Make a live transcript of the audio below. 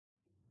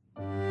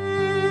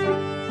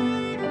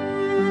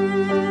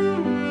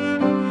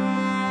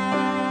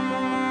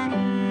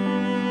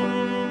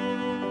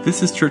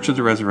This is Church of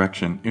the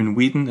Resurrection in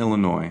Wheaton,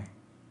 Illinois.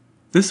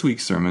 This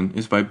week's sermon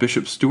is by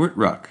Bishop Stuart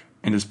Ruck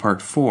and is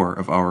part 4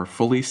 of our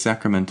Fully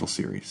Sacramental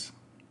series.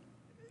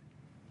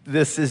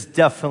 This is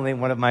definitely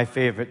one of my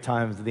favorite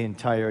times of the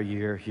entire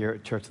year here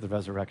at Church of the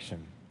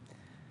Resurrection.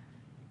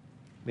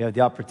 We have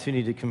the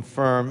opportunity to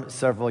confirm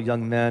several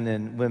young men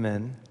and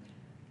women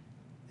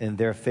in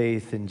their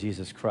faith in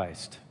Jesus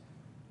Christ.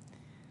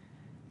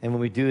 And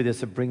when we do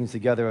this, it brings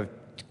together a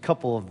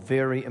couple of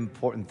very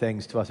important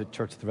things to us at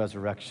Church of the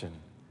Resurrection.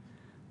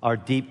 Our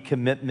deep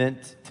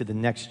commitment to the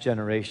next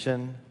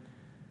generation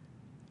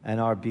and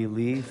our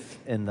belief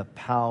in the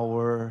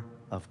power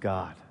of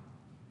God.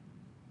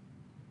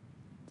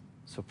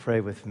 So pray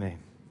with me.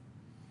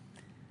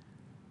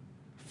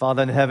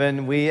 Father in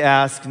heaven, we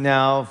ask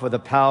now for the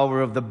power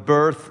of the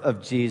birth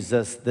of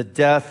Jesus, the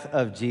death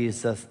of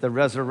Jesus, the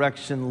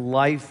resurrection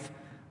life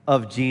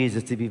of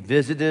Jesus to be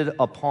visited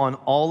upon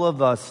all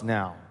of us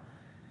now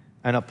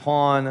and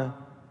upon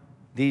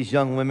these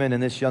young women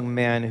and this young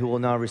man who will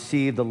now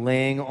receive the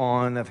laying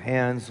on of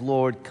hands.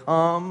 Lord,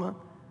 come,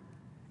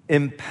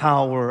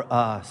 empower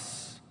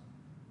us.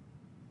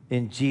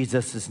 In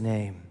Jesus'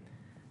 name,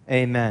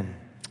 amen.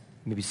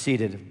 You may be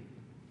seated.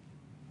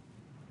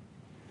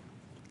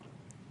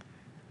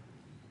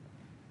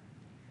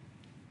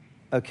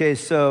 Okay,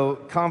 so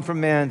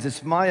confirmands,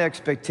 it's my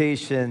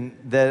expectation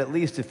that at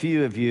least a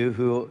few of you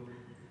who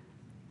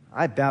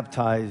I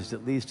baptized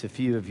at least a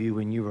few of you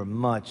when you were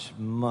much,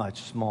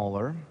 much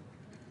smaller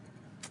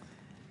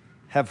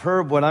have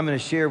heard what I'm going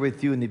to share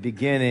with you in the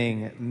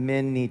beginning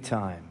many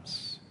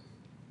times.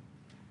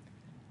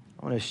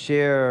 I want to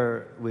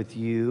share with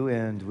you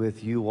and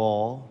with you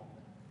all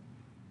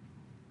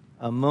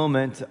a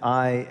moment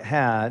I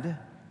had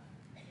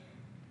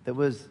that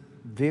was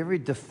very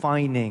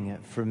defining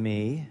for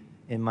me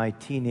in my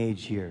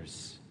teenage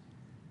years.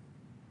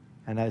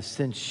 And I've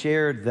since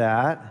shared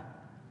that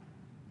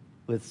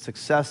with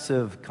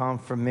successive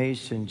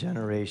confirmation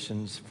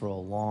generations for a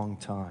long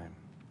time.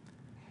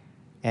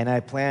 And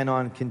I plan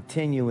on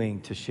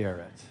continuing to share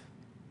it.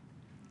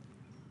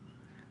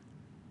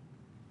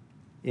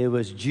 It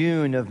was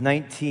June of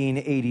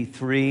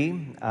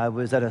 1983. I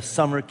was at a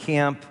summer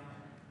camp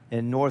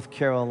in North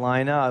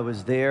Carolina. I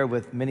was there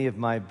with many of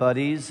my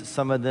buddies,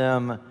 some of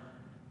them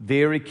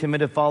very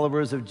committed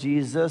followers of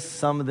Jesus,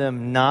 some of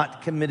them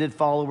not committed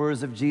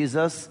followers of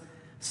Jesus,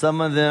 some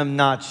of them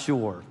not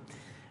sure.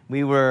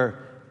 We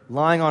were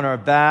lying on our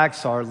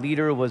backs. Our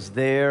leader was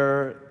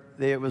there.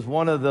 It was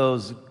one of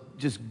those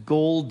just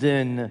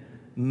golden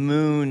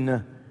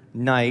moon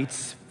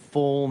nights,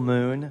 full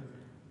moon,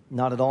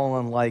 not at all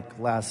unlike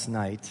last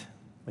night,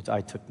 which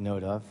I took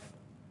note of.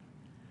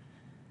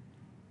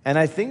 And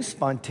I think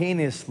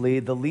spontaneously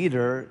the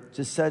leader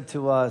just said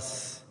to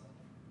us,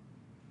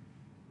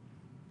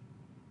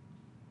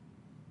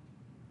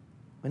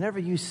 whenever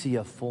you see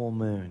a full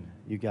moon,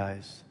 you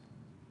guys,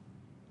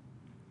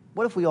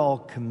 what if we all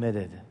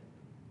committed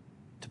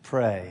to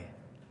pray?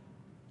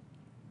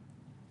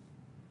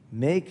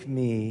 Make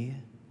me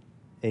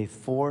a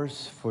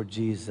force for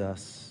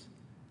Jesus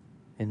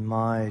in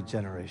my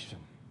generation.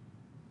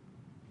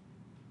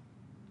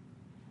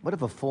 What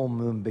if a full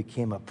moon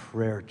became a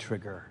prayer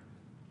trigger?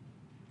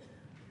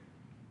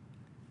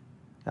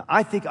 Now,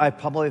 I think I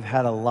probably have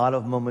had a lot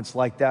of moments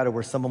like that, or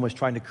where someone was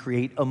trying to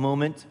create a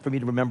moment for me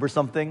to remember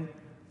something.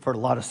 I've heard a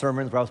lot of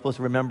sermons where I was supposed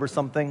to remember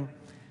something,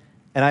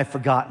 and I've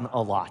forgotten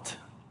a lot.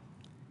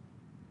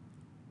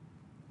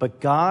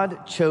 But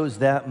God chose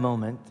that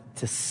moment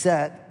to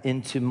set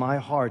into my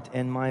heart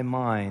and my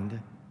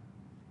mind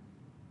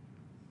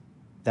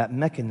that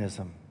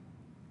mechanism.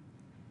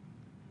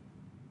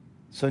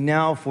 So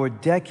now for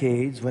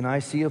decades, when I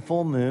see a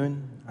full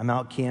moon, I'm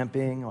out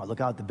camping, or I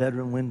look out the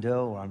bedroom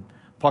window, or I'm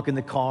parking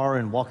the car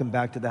and walking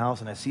back to the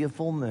house and I see a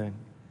full moon,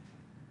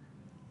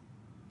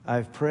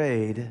 I've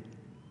prayed,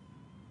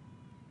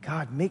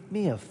 God, make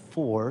me a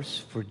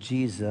force for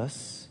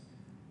Jesus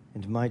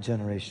and my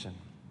generation.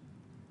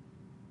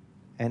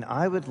 And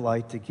I would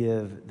like to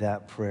give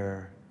that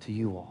prayer to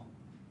you all.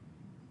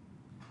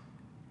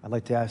 I'd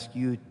like to ask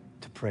you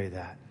to pray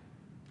that.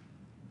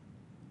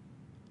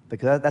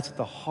 Because that's at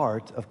the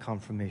heart of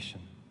confirmation.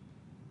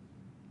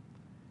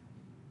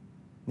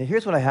 Now,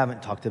 here's what I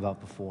haven't talked about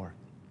before.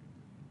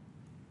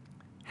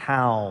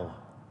 How?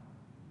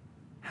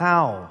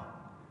 How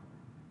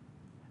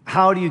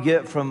do you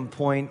get from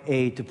point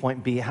A to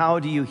point B? How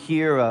do you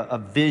hear a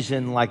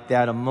vision like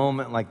that, a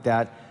moment like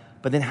that?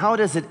 But then how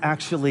does it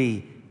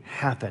actually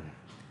happen?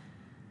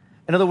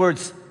 In other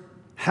words,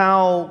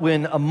 how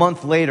when a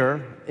month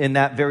later in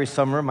that very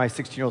summer, my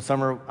 16-year-old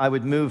summer, I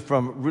would move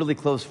from really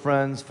close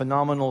friends,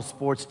 phenomenal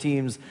sports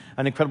teams,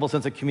 an incredible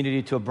sense of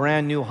community to a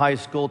brand new high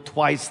school,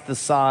 twice the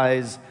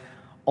size,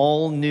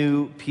 all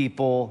new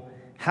people.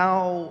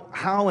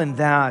 How in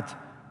that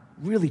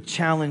really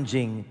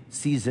challenging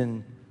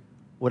season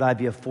would I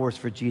be a force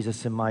for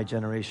Jesus in my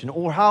generation?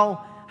 Or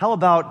how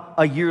about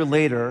a year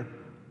later,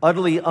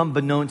 utterly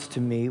unbeknownst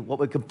to me, what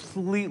would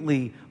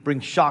completely bring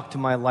shock to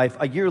my life,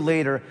 a year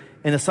later,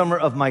 in the summer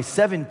of my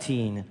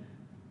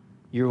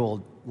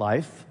 17-year-old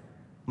life,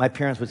 my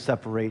parents would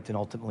separate and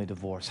ultimately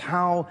divorce?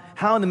 How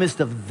in the midst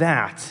of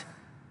that,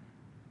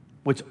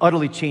 which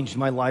utterly changed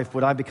my life,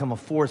 would I become a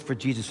force for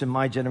Jesus in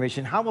my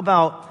generation? How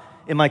about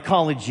in my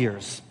college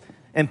years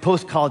and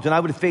post-college, when I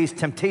would face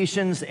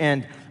temptations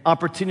and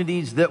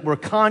opportunities that were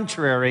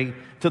contrary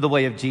to the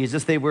way of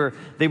Jesus? They were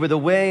the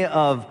way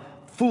of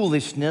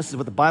foolishness, is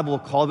what the Bible will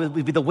call it. It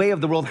would be the way of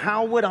the world.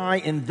 How would I,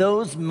 in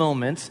those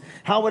moments,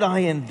 how would I,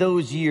 in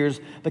those years,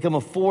 become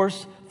a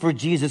force for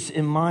Jesus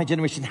in my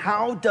generation?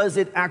 How does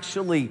it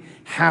actually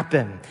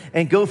happen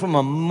and go from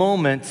a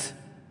moment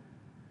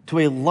to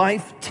a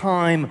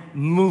lifetime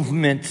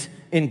movement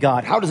in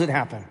God? How does it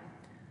happen?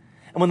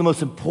 And one of the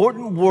most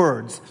important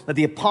words that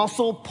the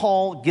Apostle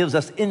Paul gives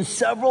us in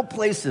several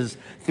places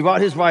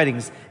throughout his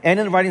writings, and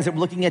in the writings that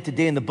we're looking at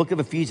today in the book of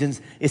Ephesians,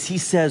 is he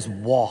says,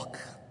 walk.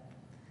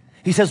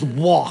 He says,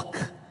 walk.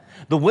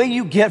 The way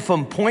you get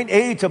from point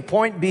A to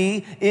point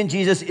B in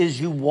Jesus is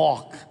you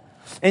walk.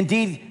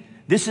 Indeed,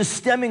 this is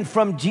stemming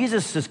from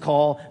Jesus'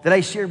 call that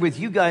I shared with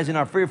you guys in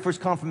our very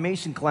first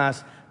confirmation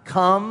class.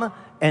 Come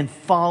and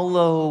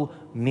follow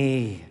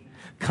me.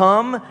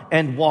 Come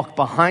and walk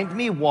behind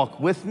me, walk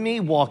with me,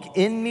 walk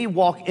in me,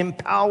 walk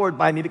empowered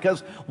by me,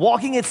 because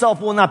walking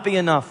itself will not be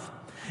enough.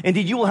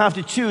 Indeed, you will have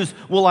to choose,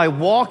 will I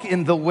walk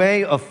in the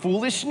way of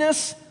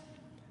foolishness?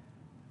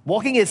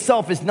 Walking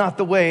itself is not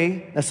the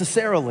way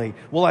necessarily.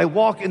 Will I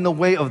walk in the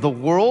way of the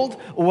world,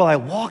 or will I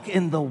walk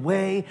in the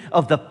way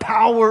of the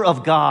power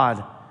of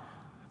God?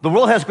 The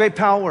world has great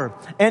power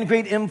and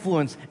great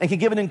influence and can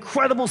give an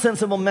incredible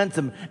sense of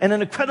momentum and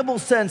an incredible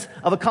sense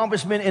of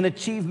accomplishment and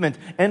achievement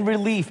and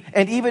relief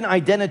and even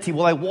identity.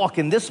 Will I walk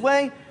in this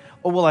way,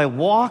 or will I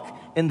walk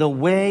in the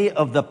way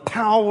of the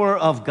power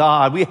of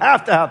God? We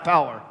have to have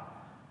power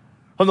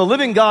from the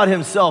living God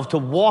himself to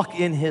walk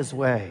in his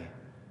way.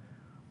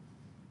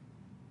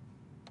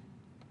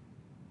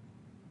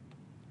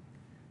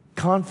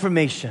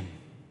 Confirmation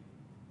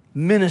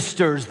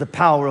ministers the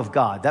power of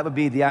God. That would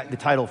be the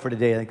title for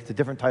today. I think it's a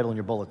different title in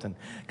your bulletin.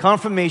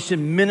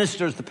 Confirmation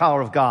ministers the power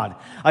of God.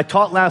 I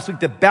taught last week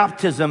that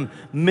baptism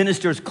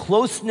ministers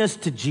closeness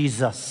to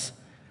Jesus.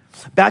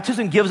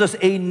 Baptism gives us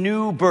a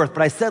new birth,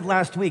 but I said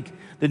last week,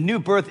 the new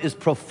birth is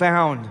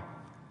profound.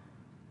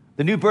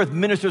 The new birth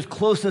ministers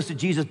closeness to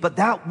Jesus, but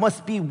that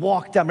must be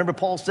walked out. Remember,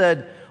 Paul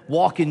said,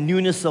 walk in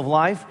newness of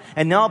life.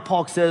 And now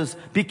Paul says,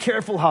 be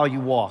careful how you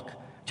walk.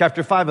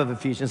 Chapter 5 of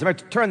Ephesians. I'm going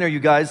to turn there, you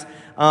guys.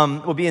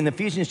 We'll be in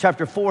Ephesians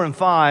chapter 4 and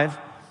 5.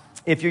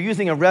 If you're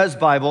using a Res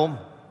Bible,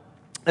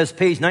 that's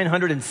page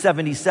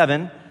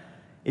 977.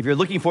 If you're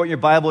looking for it in your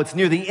Bible, it's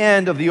near the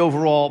end of the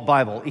overall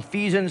Bible.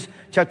 Ephesians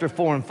chapter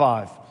 4 and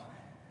 5.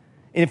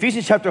 In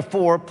Ephesians chapter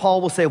 4,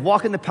 Paul will say,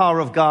 walk in the power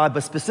of God,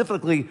 but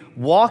specifically,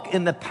 walk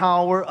in the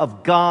power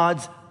of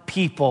God's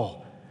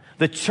people.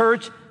 The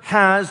church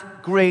has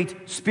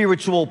great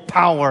spiritual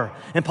power.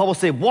 And Paul will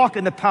say, walk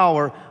in the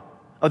power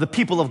of the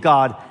people of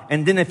God.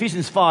 And then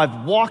Ephesians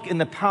 5, walk in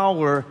the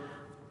power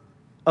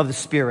of the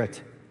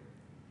Spirit.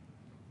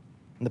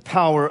 In the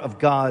power of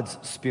God's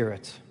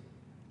Spirit.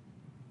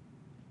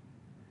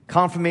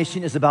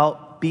 Confirmation is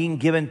about being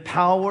given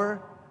power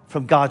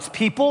from God's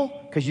people,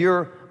 because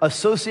you're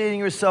associating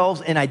yourselves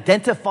and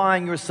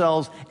identifying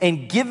yourselves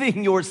and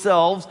giving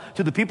yourselves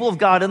to the people of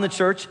God in the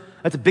church.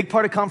 That's a big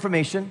part of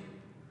confirmation.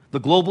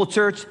 The global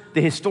church,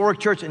 the historic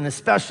church, and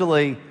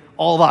especially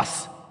all of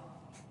us,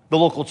 the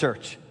local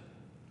church.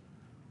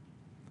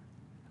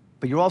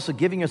 But you're also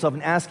giving yourself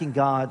and asking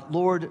God,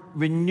 Lord,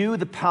 renew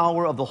the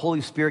power of the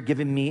Holy Spirit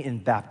given me in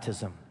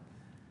baptism.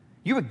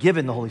 You were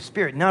given the Holy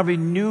Spirit. Now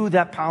renew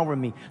that power in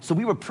me. So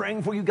we were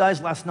praying for you guys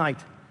last night.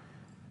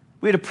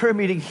 We had a prayer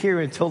meeting here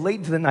until late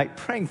into the night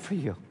praying for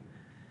you.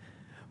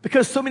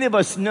 Because so many of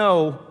us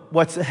know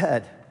what's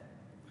ahead.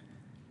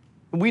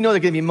 We know there are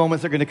going to be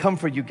moments that are going to come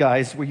for you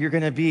guys where you're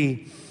going to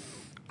be,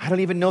 I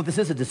don't even know if this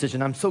is a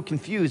decision. I'm so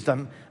confused.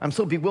 I'm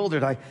so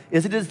bewildered.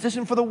 Is it a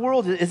decision for the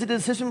world? Is it a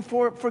decision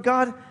for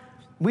God?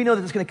 We know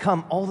that it's going to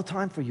come all the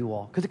time for you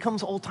all, because it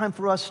comes all the time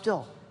for us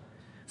still.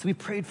 So we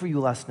prayed for you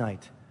last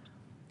night.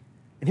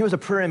 And here was a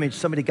prayer image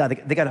somebody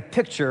got. They got a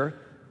picture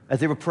as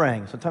they were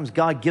praying. Sometimes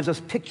God gives us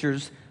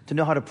pictures to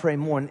know how to pray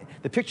more. And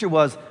the picture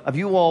was of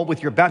you all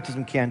with your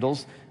baptism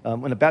candles.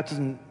 When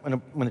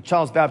a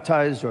child's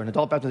baptized or an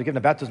adult baptized, they're given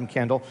a baptism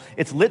candle.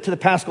 It's lit to the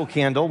Paschal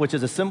candle, which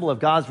is a symbol of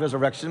God's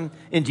resurrection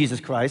in Jesus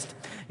Christ.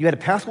 You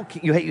had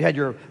you had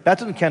your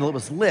baptism candle. It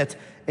was lit,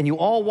 and you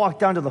all walked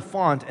down to the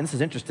font. And this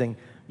is interesting.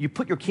 You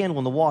put your candle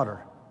in the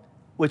water,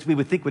 which we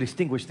would think would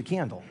extinguish the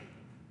candle,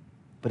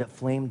 but it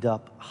flamed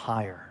up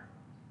higher,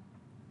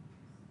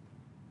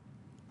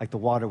 like the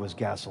water was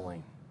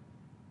gasoline,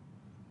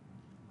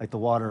 like the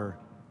water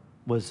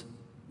was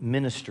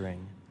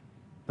ministering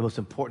the most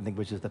important thing,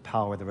 which is the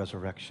power of the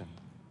resurrection.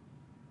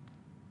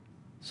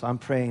 So I'm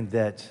praying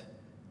that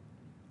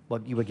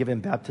what you were given in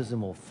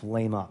baptism will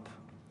flame up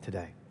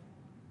today.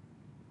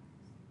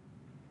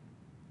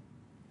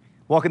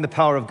 Walk in the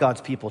power of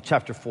God's people,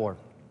 chapter 4.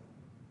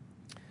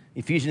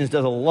 Ephesians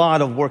does a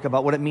lot of work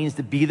about what it means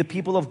to be the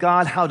people of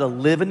God, how to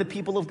live in the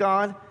people of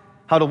God,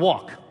 how to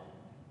walk.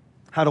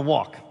 How to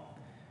walk.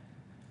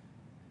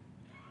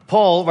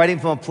 Paul, writing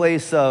from a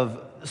place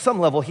of some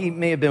level, he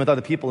may have been with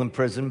other people in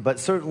prison, but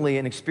certainly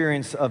an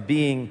experience of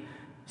being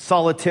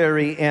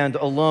solitary and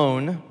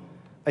alone,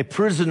 a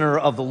prisoner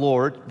of the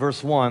Lord,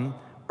 verse 1,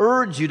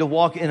 urge you to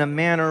walk in a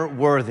manner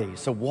worthy.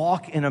 So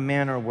walk in a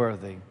manner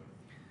worthy.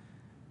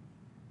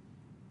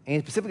 And he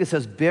specifically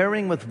says,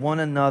 bearing with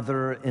one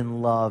another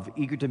in love,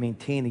 eager to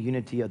maintain the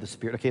unity of the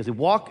Spirit. Okay, as we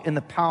walk in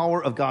the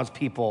power of God's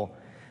people,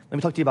 let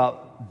me talk to you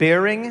about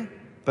bearing,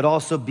 but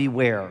also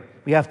beware.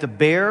 We have to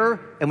bear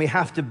and we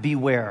have to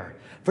beware.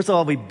 First of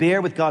all, we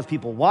bear with God's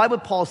people. Why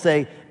would Paul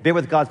say bear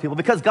with God's people?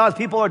 Because God's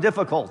people are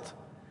difficult.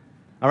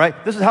 All right?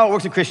 This is how it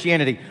works in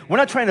Christianity. We're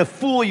not trying to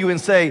fool you and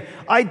say,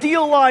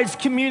 idealize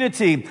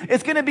community.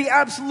 It's going to be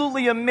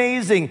absolutely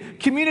amazing.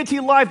 Community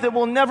life that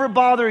will never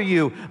bother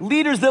you.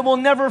 Leaders that will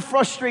never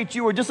frustrate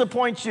you or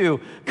disappoint you.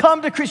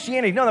 Come to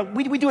Christianity. No,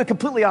 we do it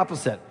completely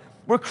opposite.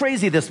 We're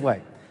crazy this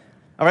way.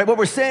 All right? What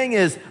we're saying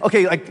is,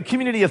 okay, like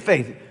community of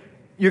faith,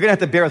 you're going to have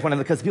to bear with one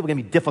another because people are going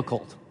to be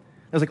difficult.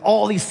 There's like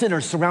all these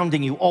sinners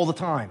surrounding you all the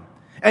time.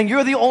 And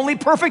you're the only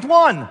perfect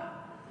one.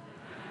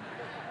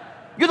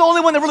 You're the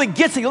only one that really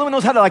gets it. You're the only one that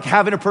knows how to like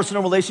have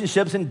interpersonal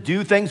relationships and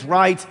do things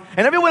right.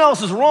 And everyone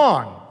else is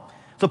wrong.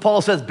 So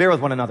Paul says, bear with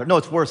one another. No,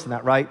 it's worse than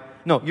that, right?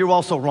 No, you're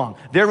also wrong.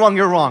 They're wrong,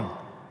 you're wrong.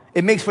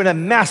 It makes for a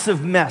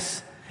massive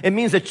mess. It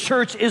means that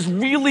church is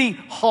really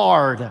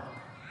hard.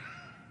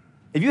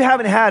 If you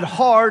haven't had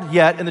hard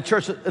yet in the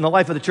church, in the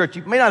life of the church,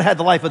 you may not have had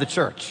the life of the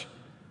church.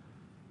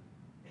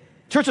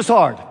 Church is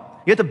hard.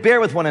 You have to bear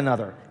with one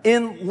another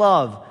in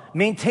love,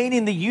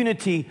 maintaining the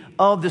unity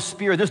of the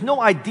Spirit. There's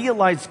no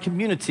idealized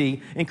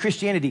community in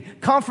Christianity.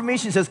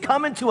 Confirmation says,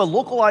 come into a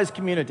localized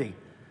community.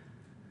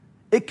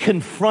 It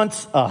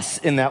confronts us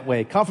in that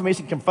way.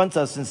 Confirmation confronts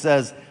us and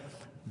says,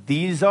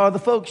 these are the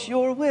folks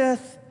you're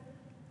with.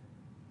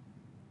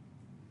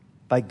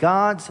 By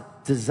God's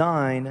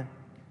design,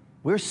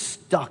 we're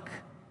stuck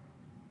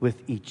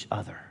with each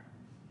other.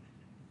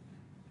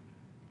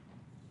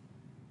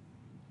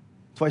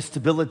 That's why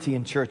stability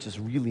in church is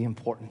really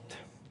important.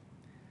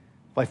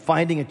 By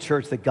finding a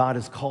church that God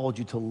has called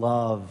you to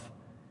love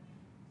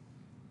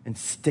and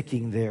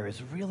sticking there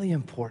is really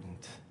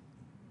important.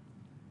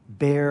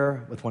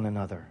 Bear with one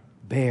another.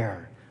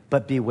 Bear,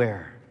 but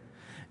beware.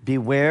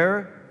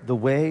 Beware the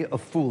way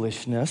of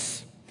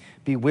foolishness.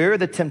 Beware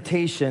the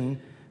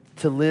temptation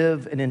to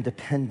live an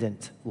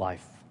independent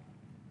life.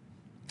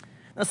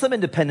 Now, some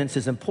independence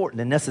is important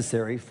and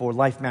necessary for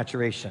life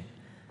maturation,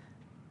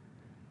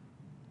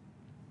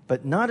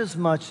 but not as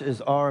much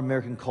as our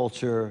American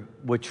culture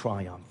would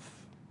triumph.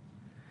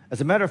 As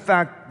a matter of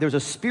fact, there's a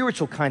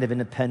spiritual kind of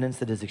independence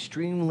that is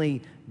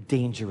extremely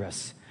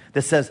dangerous,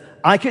 that says,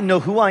 I can know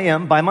who I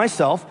am by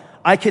myself,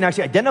 I can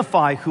actually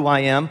identify who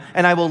I am,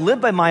 and I will live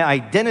by my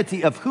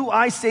identity of who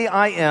I say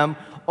I am,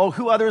 or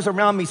who others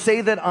around me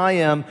say that I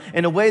am,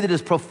 in a way that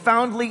is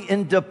profoundly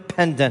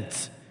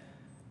independent.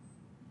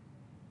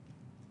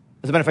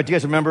 As a matter of fact, do you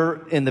guys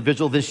remember in the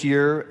vigil this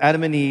year,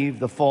 Adam and Eve,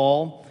 the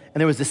fall, and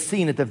there was this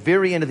scene at the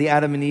very end of the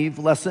Adam and Eve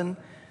lesson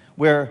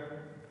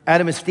where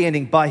Adam is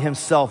standing by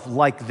himself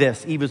like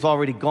this. Eve is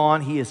already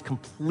gone. He is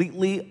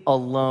completely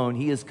alone.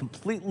 He is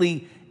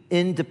completely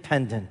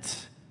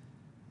independent.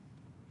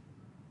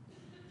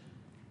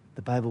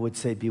 The Bible would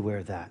say,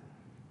 beware that.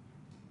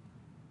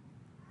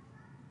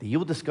 That you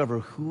will discover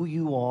who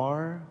you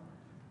are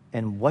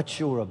and what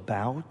you're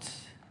about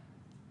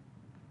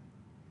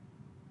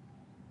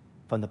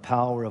from the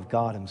power of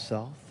God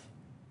Himself,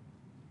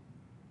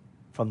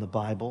 from the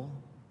Bible,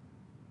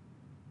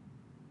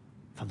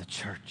 from the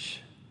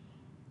church.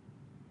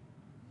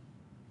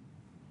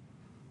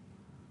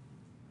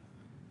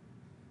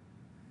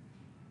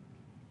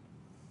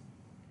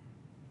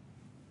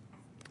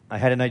 I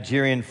had a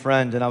Nigerian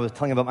friend, and I was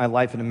telling him about my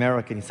life in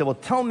America, and he said, well,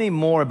 tell me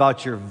more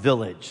about your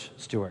village,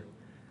 Stuart.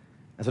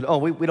 I said, oh,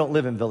 we don't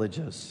live in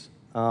villages.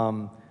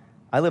 I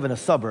live in a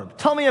suburb.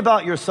 Tell me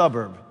about your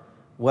suburb.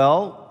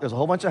 Well, there's a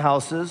whole bunch of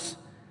houses,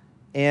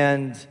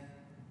 and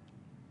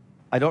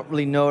I don't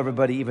really know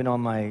everybody even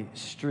on my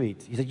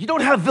street. He said, you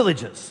don't have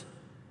villages.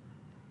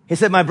 He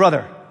said, my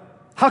brother,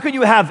 how can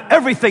you have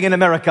everything in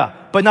America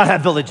but not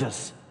have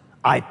villages?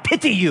 I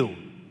pity you.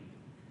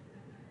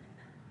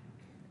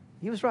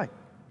 He was right.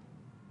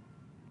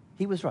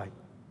 He was right.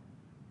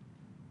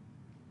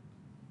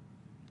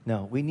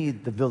 No, we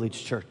need the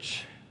village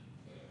church.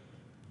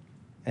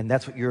 And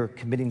that's what you're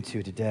committing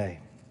to today.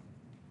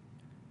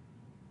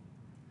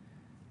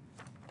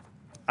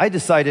 I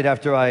decided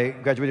after I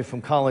graduated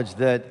from college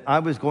that I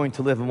was going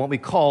to live in what we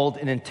called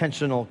an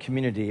intentional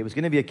community. It was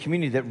going to be a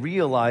community that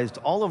realized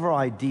all of our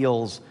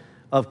ideals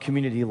of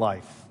community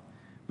life.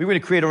 We were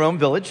going to create our own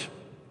village.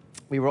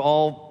 We were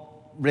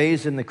all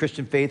raised in the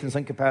Christian faith in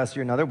some capacity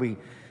or another. We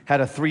had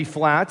a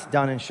 3-flat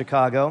down in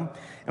Chicago.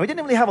 And we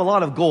didn't really have a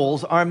lot of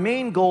goals. Our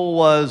main goal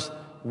was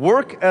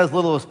work as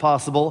little as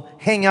possible,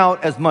 hang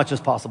out as much as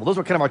possible. Those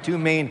were kind of our two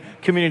main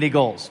community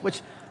goals,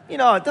 which, it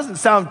doesn't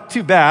sound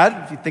too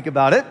bad if you think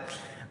about it,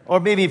 or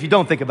maybe if you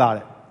don't think about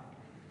it.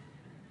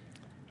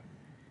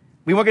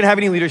 We weren't going to have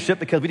any leadership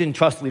because we didn't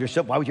trust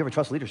leadership. Why would you ever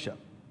trust leadership,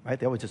 right?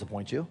 They always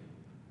disappoint you.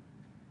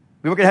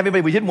 We weren't going to have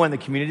anybody we didn't want in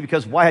the community,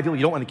 because why have people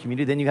you don't want in the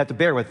community? Then you have to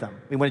bear with them.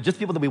 We wanted just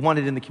people that we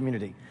wanted in the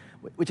community,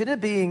 which ended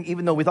up being,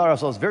 even though we thought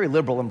ourselves very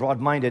liberal and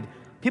broad-minded,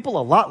 people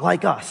a lot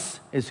like us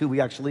is who we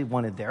actually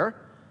wanted there.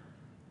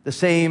 The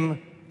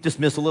same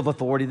dismissal of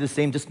authority, the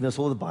same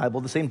dismissal of the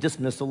Bible, the same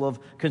dismissal of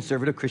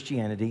conservative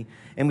Christianity.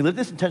 And we lived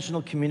this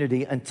intentional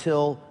community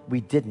until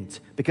we didn't,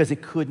 because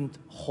it couldn't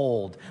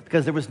hold,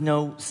 because there was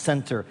no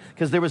center,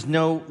 because there was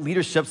no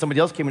leadership.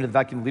 Somebody else came into the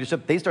vacuum of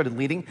leadership. They started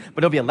leading,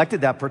 but nobody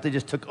elected that person. They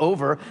just took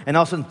over, and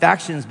all of a sudden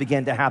factions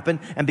began to happen,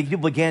 and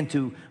people began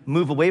to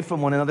move away from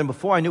one another. And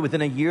before I knew,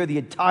 within a year, the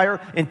entire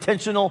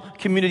intentional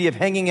community of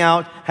hanging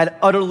out had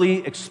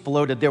utterly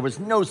exploded. There was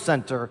no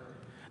center.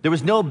 There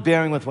was no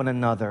bearing with one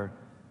another.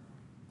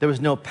 There was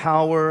no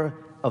power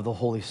of the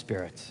Holy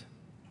Spirit.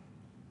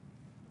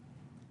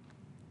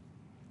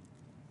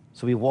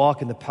 So we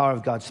walk in the power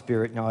of God's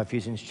Spirit now,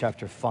 Ephesians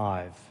chapter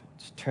 5.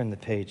 Just turn the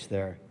page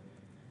there.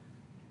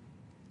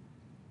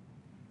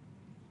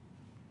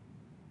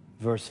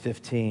 Verse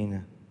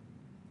 15.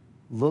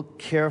 Look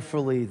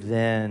carefully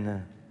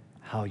then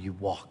how you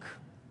walk.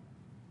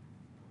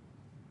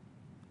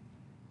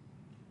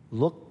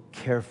 Look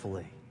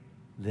carefully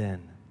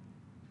then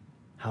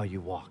how you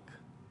walk.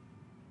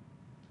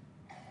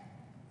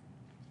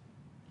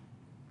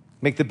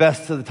 Make the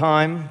best of the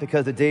time,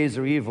 because the days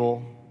are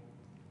evil.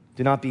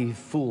 Do not be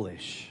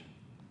foolish.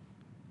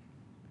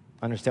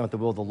 Understand what the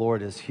will of the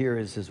Lord is. Here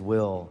is his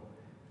will.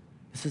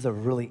 This is a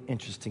really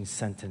interesting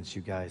sentence,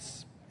 you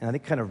guys. And I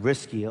think kind of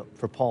risky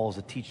for Paul as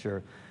a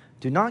teacher.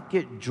 Do not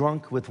get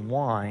drunk with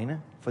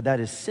wine, for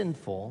that is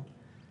sinful,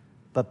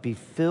 but be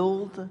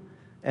filled.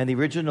 And the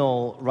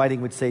original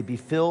writing would say, be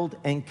filled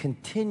and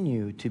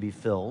continue to be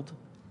filled.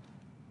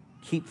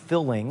 Keep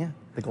filling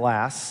the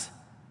glass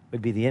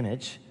would be the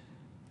image.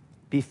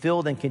 Be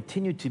filled and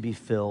continue to be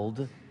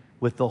filled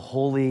with the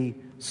Holy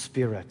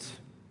Spirit.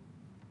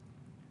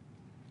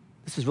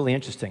 This is really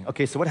interesting.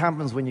 Okay, so what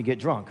happens when you get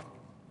drunk?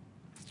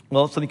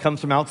 Well, something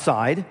comes from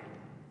outside,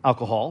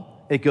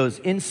 alcohol. It goes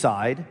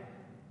inside,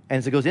 and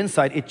as it goes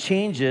inside, it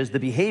changes the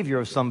behavior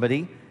of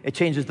somebody. It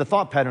changes the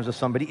thought patterns of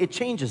somebody. It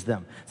changes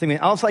them. Something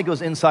outside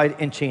goes inside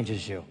and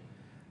changes you.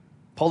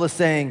 Paul is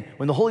saying,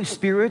 when the Holy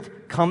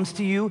Spirit comes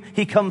to you,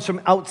 he comes from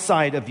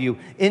outside of you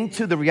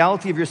into the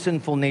reality of your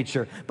sinful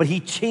nature. But he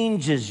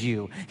changes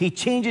you. He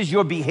changes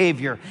your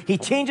behavior. He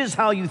changes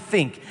how you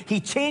think. He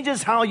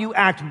changes how you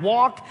act.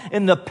 Walk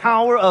in the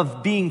power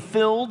of being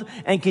filled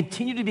and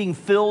continue to being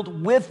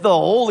filled with the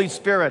Holy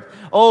Spirit.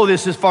 Oh,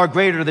 this is far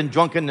greater than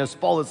drunkenness,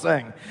 Paul is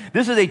saying.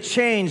 This is a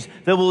change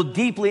that will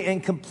deeply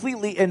and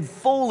completely and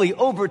fully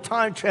over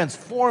time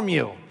transform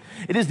you.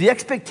 It is the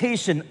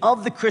expectation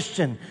of the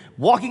Christian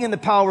walking in the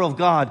power of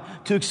God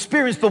to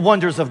experience the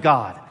wonders of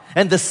God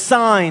and the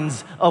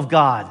signs of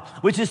God,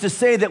 which is to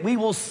say that we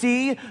will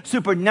see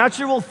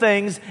supernatural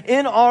things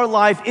in our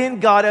life in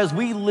God as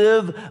we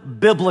live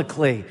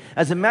biblically.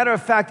 As a matter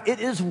of fact, it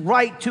is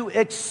right to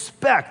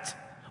expect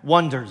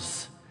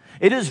wonders.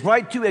 It is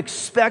right to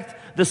expect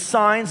the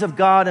signs of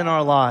God in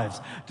our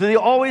lives. Do they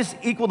always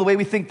equal the way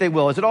we think they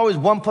will? Is it always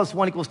 1 +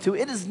 1 = 2?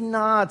 It is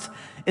not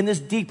in this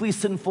deeply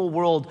sinful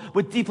world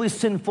with deeply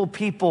sinful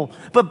people.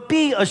 But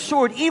be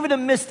assured, even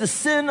amidst the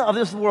sin of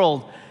this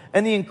world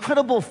and the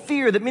incredible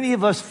fear that many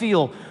of us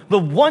feel, the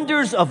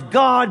wonders of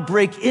God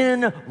break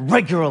in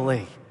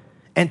regularly.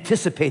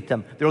 Anticipate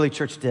them. The early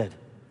church did.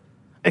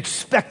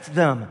 Expect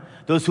them.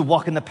 Those who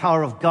walk in the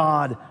power of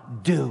God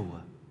do.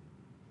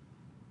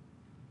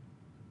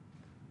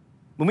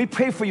 When we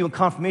pray for you in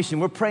confirmation,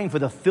 we're praying for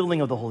the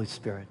filling of the Holy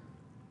Spirit.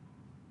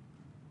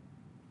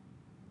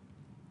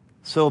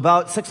 So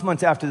about 6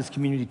 months after this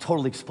community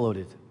totally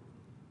exploded,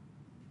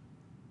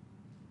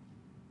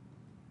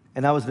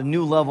 and that was the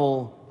new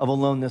level of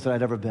aloneness that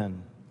I'd ever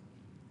been,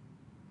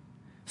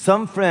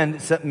 some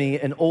friend sent me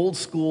an old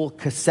school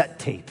cassette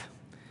tape,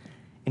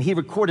 and he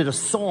recorded a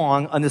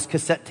song on this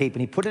cassette tape,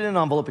 and he put it in an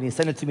envelope, and he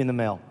sent it to me in the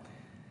mail.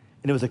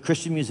 And it was a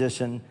Christian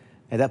musician.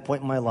 At that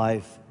point in my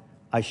life,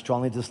 I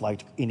strongly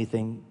disliked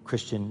anything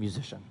Christian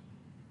musician.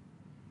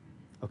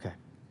 Okay.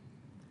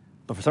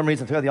 But for some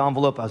reason, I took out the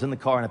envelope, I was in the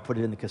car, and I put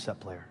it in the cassette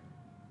player.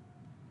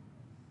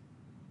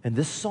 And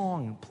this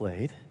song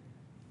played.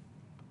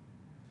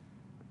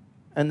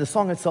 And the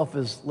song itself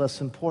is less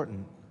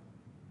important.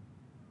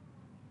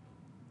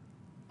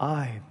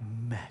 I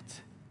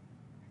met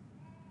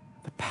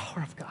the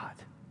power of God.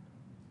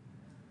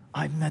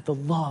 I met the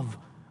love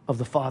of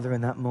the Father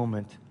in that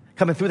moment,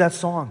 coming through that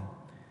song.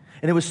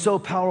 And it was so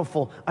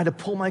powerful. I had to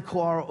pull my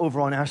car over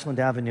on Ashland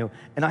Avenue,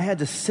 and I had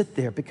to sit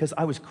there because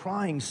I was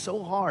crying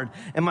so hard.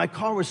 And my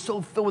car was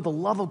so filled with the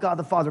love of God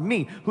the Father.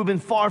 Me, who had been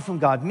far from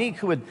God. Me,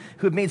 who had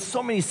made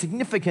so many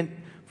significant,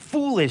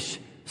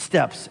 foolish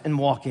steps in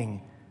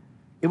walking.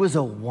 It was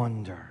a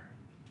wonder.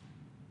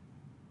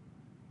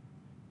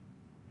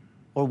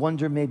 Or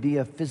wonder may be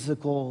a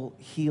physical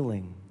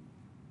healing.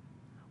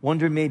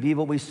 Wonder may be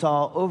what we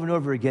saw over and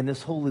over again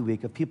this Holy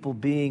Week of people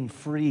being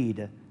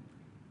freed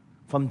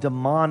from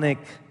demonic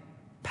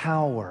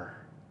power.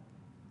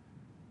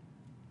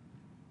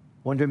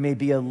 Wonder may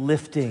be a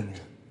lifting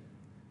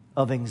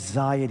of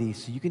anxiety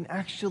so you can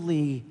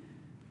actually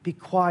be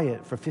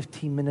quiet for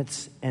 15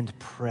 minutes and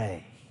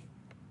pray.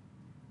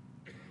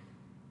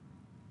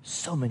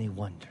 So many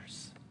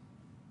wonders.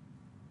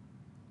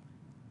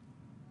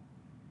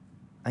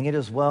 And yet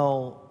as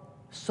well,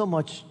 so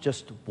much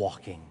just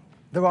walking.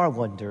 There are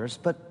wonders,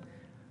 but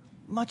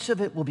much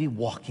of it will be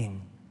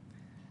walking.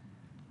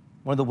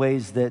 One of the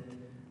ways that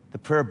the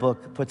prayer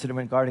book puts it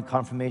regarding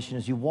confirmation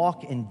is you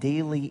walk in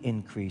daily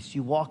increase.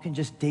 You walk in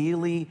just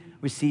daily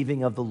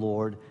receiving of the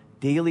Lord,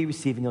 daily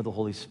receiving of the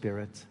Holy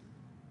Spirit.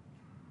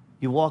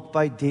 You walk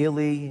by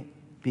daily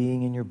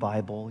being in your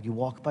Bible. You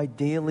walk by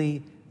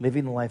daily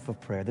living the life of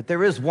prayer. That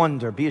there is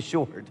wonder, be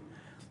assured.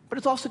 But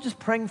it's also just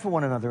praying for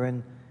one another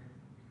and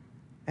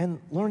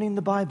learning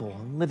the Bible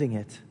and living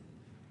it.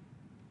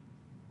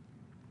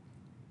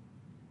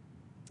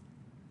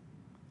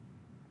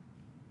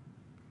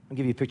 I'll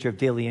give you a picture of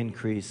daily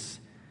increase.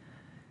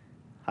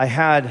 I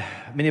had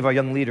many of our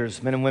young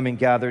leaders, men and women,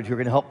 gathered who are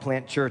going to help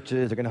plant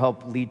churches, they're going to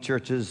help lead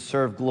churches,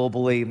 serve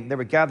globally. They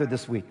were gathered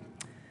this week.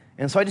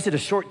 And so I just did a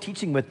short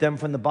teaching with them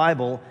from the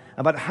Bible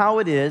about how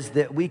it is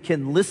that we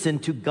can listen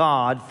to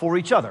God for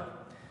each other.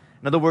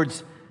 In other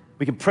words,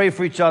 we can pray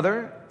for each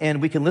other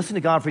and we can listen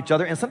to God for each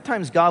other. And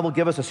sometimes God will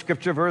give us a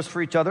scripture verse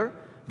for each other,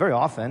 very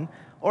often,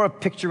 or a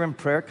picture in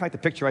prayer, kind of like the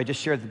picture I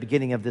just shared at the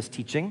beginning of this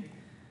teaching.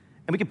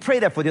 And we can pray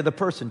that for the other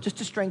person, just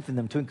to strengthen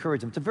them, to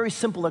encourage them. It's a very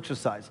simple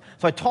exercise.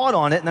 So I taught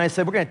on it, and I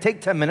said, we're going to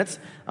take 10 minutes.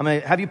 I'm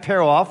going to have you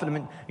pair off,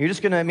 and you're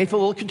just going to, it may feel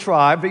a little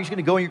contrived, but you're just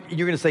going to go and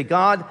you're going to say,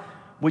 God,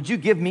 would you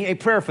give me a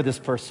prayer for this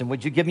person?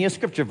 Would you give me a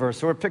scripture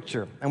verse or a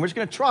picture? And we're just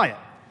going to try it.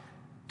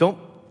 Don't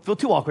feel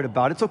too awkward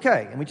about it. It's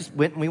okay. And we just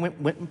went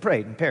and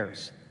prayed in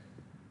pairs.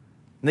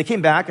 And they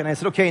came back, and I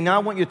said, okay, now I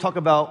want you to talk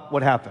about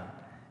what happened.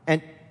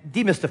 And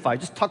demystify,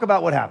 just talk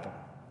about what happened.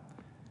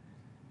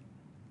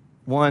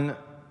 One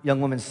young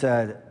woman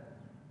said,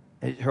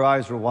 her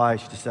eyes were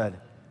wide, she just said,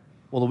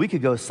 well, a week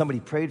ago,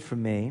 somebody prayed for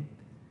me,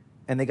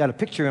 and they got a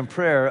picture in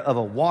prayer of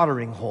a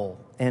watering hole,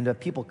 and of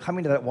people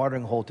coming to that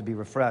watering hole to be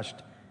refreshed.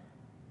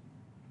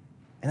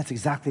 And that's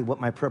exactly what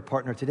my prayer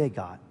partner today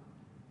got,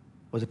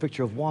 was a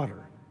picture of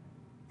water,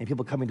 and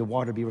people coming to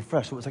water to be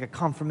refreshed. So it was like a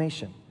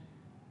confirmation.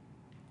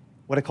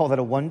 Would I call that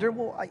a wonder?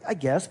 Well, I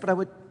guess, but I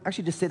would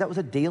actually just say that was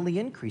a daily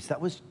increase.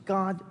 That was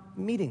God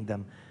meeting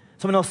them.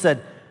 Someone else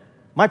said,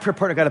 my prayer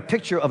partner got a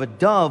picture of a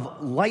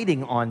dove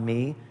lighting on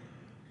me,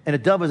 and a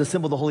dove is a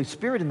symbol of the Holy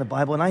Spirit in the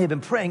Bible, and I have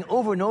been praying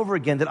over and over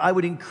again that I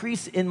would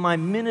increase in my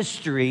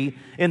ministry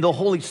in the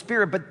Holy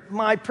Spirit, but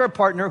my prayer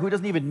partner, who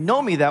doesn't even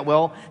know me that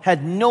well,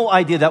 had no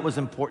idea that was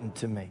important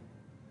to me.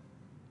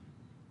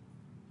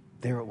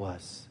 There it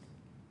was.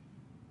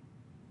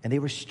 And they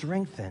were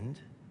strengthened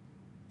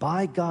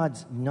by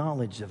God's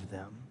knowledge of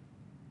them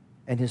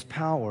and His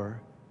power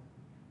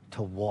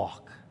to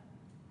walk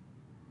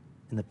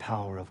in the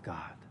power of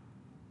God.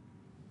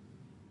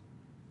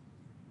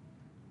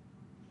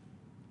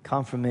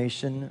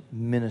 Confirmation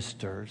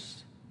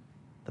ministers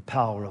the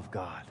power of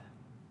God.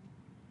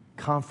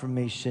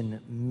 Confirmation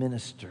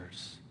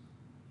ministers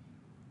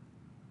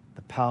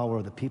the power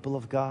of the people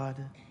of God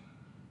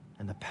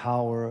and the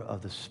power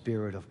of the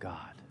Spirit of God.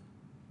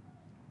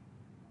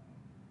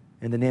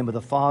 In the name of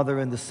the Father,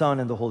 and the Son,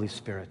 and the Holy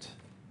Spirit.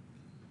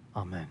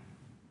 Amen.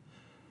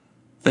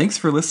 Thanks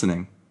for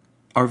listening.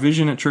 Our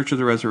vision at Church of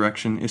the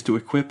Resurrection is to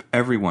equip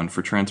everyone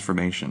for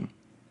transformation.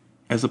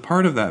 As a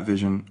part of that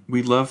vision,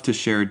 we love to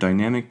share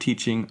dynamic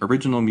teaching,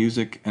 original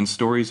music, and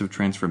stories of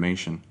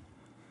transformation.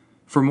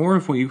 For more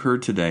of what you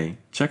heard today,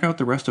 check out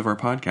the rest of our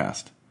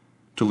podcast.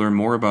 To learn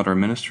more about our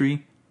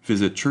ministry,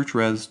 visit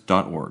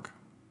churchres.org.